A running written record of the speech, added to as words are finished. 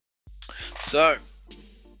So,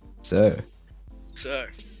 So, so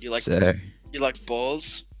you like so, you like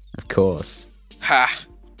balls? of course. Ha!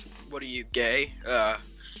 What are you, gay? Okay.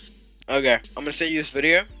 I'm gonna send you this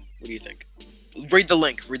video. What do you think? Read the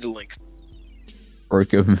link. Read the link.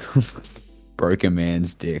 Broke a, broke a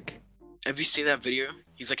man's dick. Have you seen that video?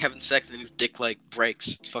 He's like having sex and his dick like breaks.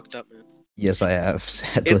 It's fucked up, man. Yes, I have,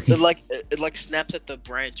 sadly. It snaps at the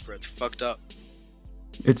branch, bro. It's fucked up.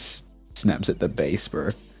 It snaps at the base, bro.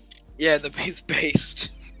 Yeah, the base based.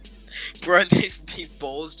 Bro, and these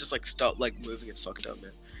balls just like stop like moving. It's fucked up, man.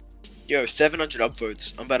 Yo, 700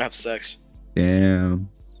 upvotes. I'm about to have sex. Damn.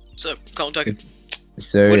 So, Colin Tucker.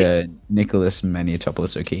 So, What do Nicholas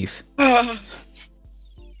Maniatopoulos O'Keefe.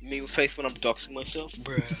 Me with face when I'm doxing myself,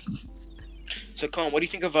 bruh. So, Colin, what do you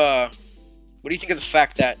think of the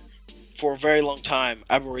fact that for a very long time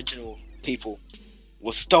Aboriginal people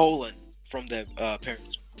were stolen from their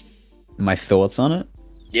parents? My thoughts on it?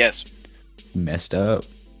 Yes. Messed up.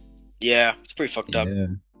 Yeah, it's pretty fucked up. Yeah.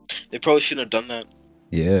 They probably shouldn't have done that.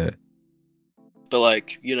 Yeah. But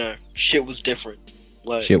like, shit was different.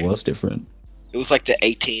 Like, Shit was different. it was like the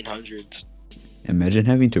 1800s. Imagine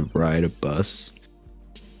having to ride a bus.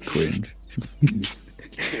 Cringe.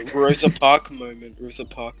 Rosa Parks moment.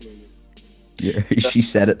 Yeah, she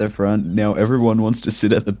sat at the front. Now everyone wants to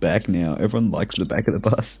sit at the back now. Everyone likes the back of the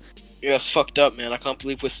bus. Yeah, it's fucked up, man. I can't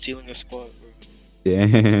believe we're stealing a spot, bro.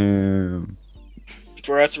 Damn.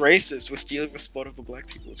 Bro, that's racist. We're stealing the spot of the black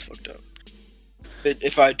people. It's fucked up. But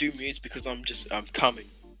if I do mute, it's because I'm coming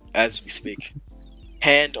as we speak.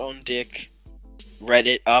 Hand on dick.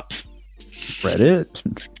 Reddit up. Reddit?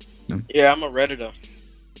 Yeah, I'm a Redditor.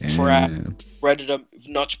 For Damn. Redditor,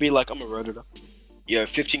 not to be like I'm a Redditor. Yo,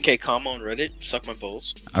 15k karma on Reddit. Suck my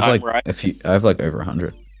balls. I I'm right. have like over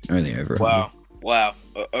 100. Only over 100. Wow.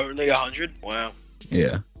 Only 100? Wow.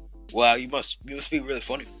 Yeah. Wow, you must be really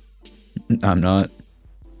funny. I'm not.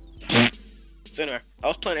 So anyway, I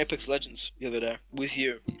was playing Apex Legends the other day with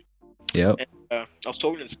you. Yep. And, I was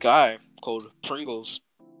talking to this guy called Pringles.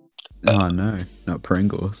 Oh no, not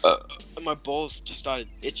Pringles. And my balls just started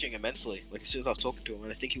itching immensely, like as soon as I was talking to him,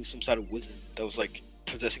 and I think he was some sort of wizard that was like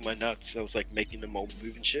possessing my nuts, that was like making them all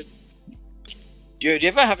move and shit. Yo, do you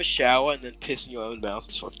ever have a shower and then piss in your own mouth?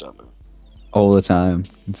 It's fucked up, man. All the time.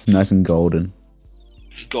 It's nice and golden.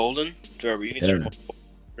 Golden? Bro, you need to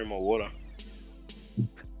drink more water.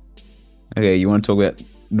 Okay, you want to talk about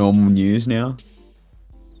normal news now?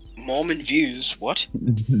 Mormon views? What?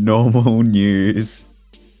 Normal news.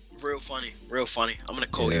 Real funny. I'm gonna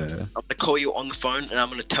call you. Yeah. I'm gonna call you on the phone and I'm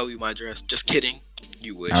gonna tell you my address. Just kidding.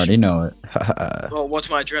 You wish. I already know it. Oh, what's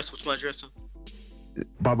my address?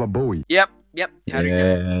 Baba Booey. Yep. How do you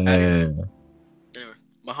know? Yeah. Anyway,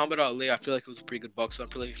 Muhammad Ali, I feel like he was a pretty good boxer. I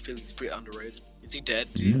feel like he's pretty underrated. Is he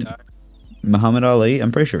dead? Did he die? Muhammad Ali,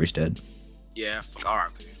 I'm pretty sure he's dead. Yeah,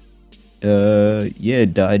 fuck RIP. Yeah,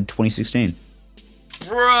 died 2016.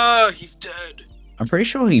 Bruh, he's dead. I'm pretty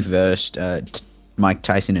sure he versed Mike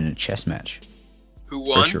Tyson in a chess match. Who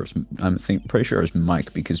won? Pretty sure it was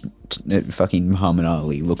Mike because fucking Muhammad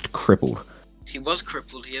Ali looked crippled. He was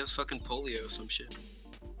crippled. He has fucking polio or some shit.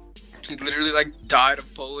 He literally like died of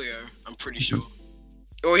polio. I'm pretty sure.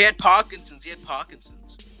 Oh, he had Parkinson's.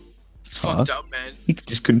 It's fucked up, man. He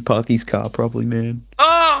just couldn't park his car properly, man.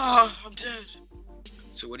 Ah, I'm dead.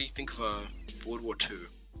 So, what do you think of World War II?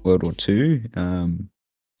 World War II.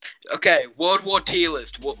 Okay, World War tier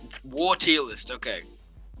list. War tier list. Okay.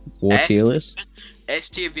 War tier list. S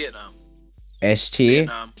tier Vietnam. S tier.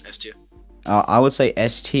 Vietnam. S tier. I would say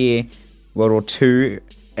S tier. World War II.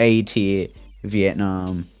 A tier.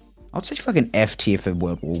 Vietnam. I'd say fucking F tier for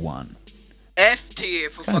World War One. F tier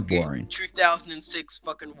for Kinda fucking boring. 2006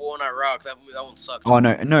 fucking war in Iraq. That one sucked. Oh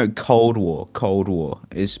no, Cold War. Cold War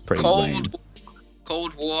is pretty lame.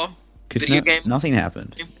 Cold War. 'Cause Video game. Nothing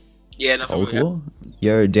happened. Yeah, nothing. Cold War.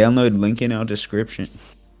 Yo, download link in our description.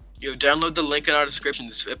 Yo, download the link in our description.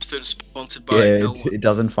 This episode is sponsored by Yeah, no one. it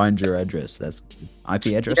doesn't find your address. That's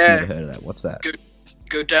IP address. Yeah. Never heard of that. What's that?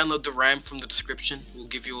 Go download the RAM from the description. We'll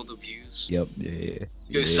give you all the views. Yep. Yeah.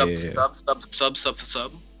 Go sub for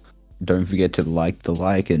sub. Don't forget to like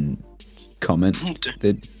and comment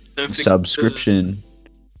the Don't forget subscription.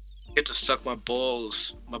 Get to suck my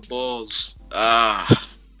balls. Ah.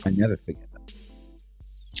 I never forget that.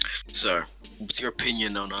 So, what's your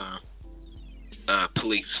opinion on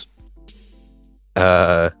police?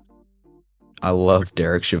 I love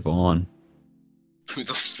Derek Chauvin. Who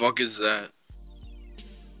the fuck is that?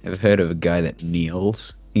 Ever heard of a guy that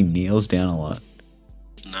kneels? He kneels down a lot.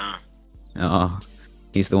 Nah. Oh,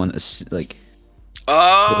 he's the one that's like.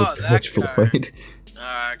 Oh, that George guy. Floyd.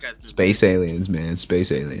 That guy's Space aliens, man.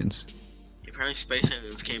 Space aliens. You've Apparently, space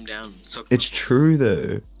aliens came down and sucked. It's true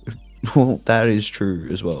though. Well, that is true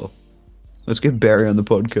as well. Let's get Barry on the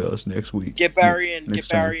podcast next week. Get Barry in. Next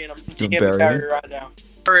Get Barry in. I'm want DMing Barry Barry right now.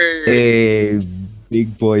 Hey,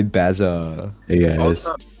 big boy Bazza. Hey guys.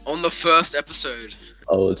 On the first episode.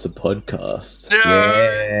 Oh, it's a podcast. No.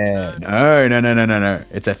 Yeah. No.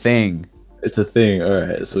 It's a thing. It's a thing.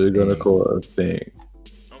 Alright, so we're gonna call it a thing.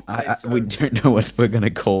 We don't know what we're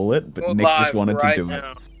gonna call it, but You're Nick just live wanted right to do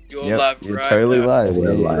now. it. You're Yep, live you're right totally now. live.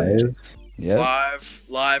 We're Yeah. live. Yep.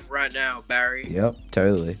 Live right now, Barry. Yep,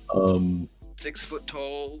 totally. 6 foot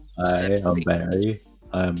tall. Hi, I'm Barry.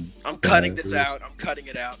 I'm cutting this out. I'm cutting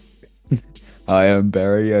it out. Hi, I'm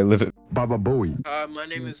Barry. I live at Baba Booey. My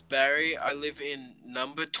name is Barry. I live in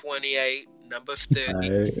number 28, number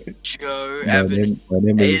 30, Hi. Joe My Avenue.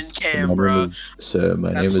 name in is Canberra. My That's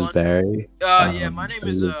name is fine. Barry. Yeah, my name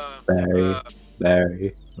is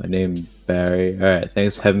Barry. My name Barry. Alright,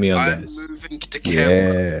 thanks for having me on, I'm guys. moving to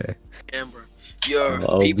Canberra. yeah. Canberra. Yo,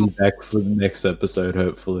 I'll people. be back for the next episode,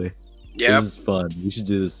 hopefully. Yeah. This is fun. We should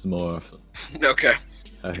do this more often. Okay.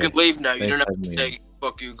 You Okay. can leave now. You Thanks don't have for to having stay.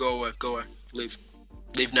 Fuck you. Go away. Go away. Leave.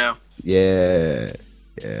 Leave now. Yeah.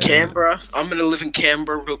 Canberra. I'm gonna live in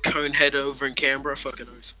Canberra. Real cone head over in Canberra. Fucking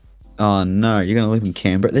oath. Oh no, you're gonna live in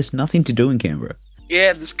Canberra? There's nothing to do in Canberra.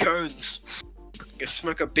 Yeah, there's cones. You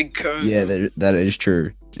smoke a big cone. Yeah, that is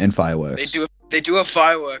true. And fireworks. They do have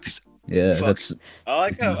fireworks. Yeah, Fuck. that's I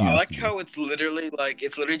like how it's literally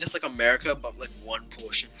just like America, but like one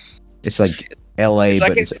portion. it's like LA, It's like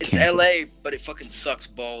but it's it's Kansas. LA, but it fucking sucks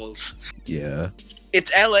balls. Yeah. It's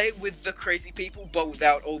LA with the crazy people, but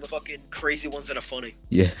without all the fucking crazy ones that are funny.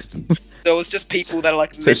 Yeah. So it's just people that are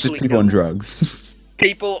like So it's just mentally people on ill. drugs.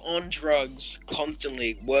 People on drugs,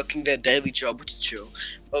 constantly working their daily job, which is chill.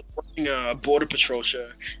 Watching a border patrol show,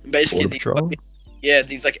 and basically Border Patrol?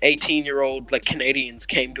 these like 18-year-old like Canadians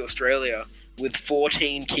came to Australia with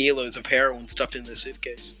 14 kilos of heroin stuffed in their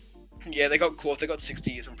suitcase. Yeah, they got caught. They got 60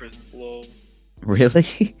 years in prison. Lol.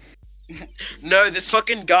 Really? No, this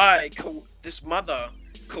fucking guy, this mother,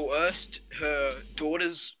 coerced her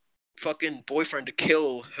daughter's fucking boyfriend to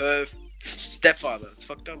kill her stepfather. It's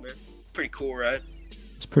fucked up, man. Pretty cool, right?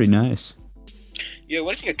 It's pretty nice. Yeah,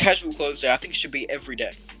 what do you think of casual close day? I think it should be every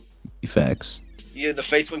day. Facts. Yeah, the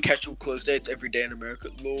face when casual close day, it's every day in America.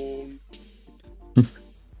 Lol.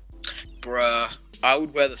 Bruh, I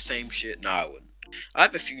would wear the same shit. Nah, I wouldn't. I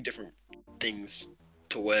have a few different things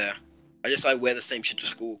to wear. I wear the same shit to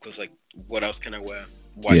school, because, like, what else can I wear?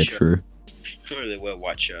 White Yeah, shirt. true. I don't really wear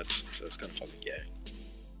white shirts, so it's kind of fucking gay.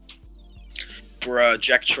 Bruh,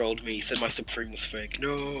 Jack trolled me. He said my Supreme was fake.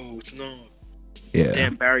 No, it's not. Yeah.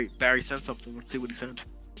 Damn, Barry sent something. Let's see what he sent.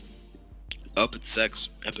 Up, it's sex.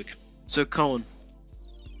 Epic. So, Cohen,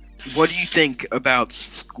 what do you think about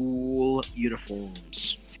school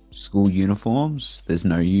uniforms? School uniforms, there's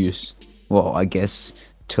no use. Well, I guess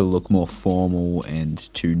to look more formal and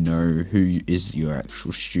to know who is your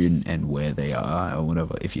actual student and where they are or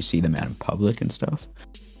whatever, if you see them out in public and stuff.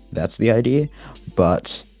 That's the idea.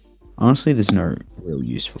 But honestly, there's no real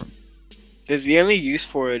use for them. Because the only use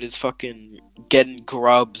for it is fucking getting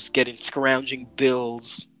grubs, getting scrounging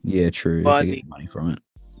bills. Yeah, true. But They get money from it.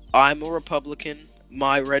 I'm a Republican.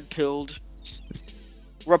 My red-pilled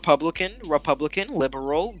Republican,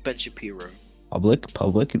 liberal, Ben Shapiro.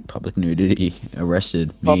 Public nudity. Arrested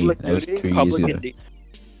me. Public That was nudity, 2 years public ago. nudity.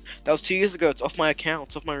 That was 2 years ago. It's off my account.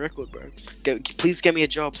 It's off my record, bro. Please get me a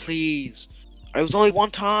job, please. It was only one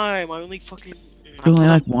time. I only fucking... I Only pulled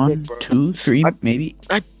like out my 1, dick, bro. 2, 3, maybe.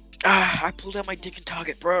 I pulled out my dick in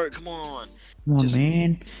Target, bro. Come on. Come on, Just-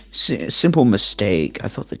 man. Simple mistake. I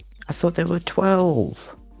thought there were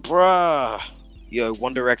 12. Bruh. Yo,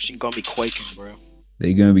 One Direction got me quaking, bro.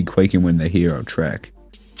 They're gonna be quaking when they hear our track.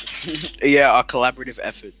 Yeah, our collaborative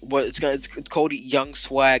effort. What it's called Young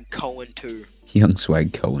Swag Cohen 2. Young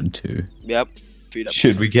Swag Cohen too. Yep. Feed up.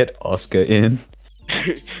 Should we get Oscar in?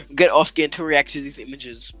 Get Oscar to react to these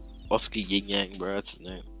images? Oscar Yin Yang, bro. That's his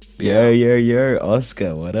name. Yo,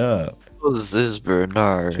 Oscar, what up? What is this, bro?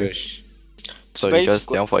 No. Shush. So you guys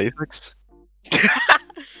basically- down for Apex?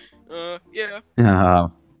 Yeah. Ah,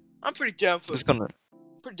 I'm pretty down for.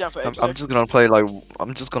 Pretty down for I'm Apex. just gonna play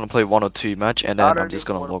I'm just gonna play 1 or 2 match and I then don't I'm just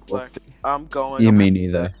even gonna wanna log off. I'm going. Yeah, I'm me having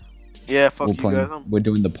neither. sex. Yeah, fuck we're you playing. guys. We're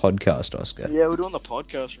doing the podcast, Oscar. Yeah, we're doing the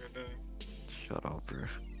podcast right now. Shut up, bro.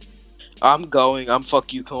 I'm going.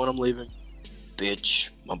 Fuck you, Cohen. I'm leaving.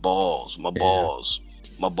 Bitch, my balls, my balls,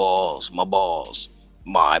 my balls, my balls,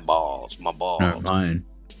 my balls, my balls. No, mine.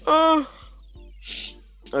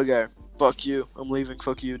 Okay. Fuck you. I'm leaving.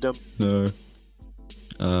 Fuck you, dumb. No.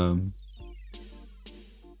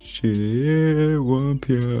 Shit, one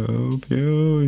pew, pew.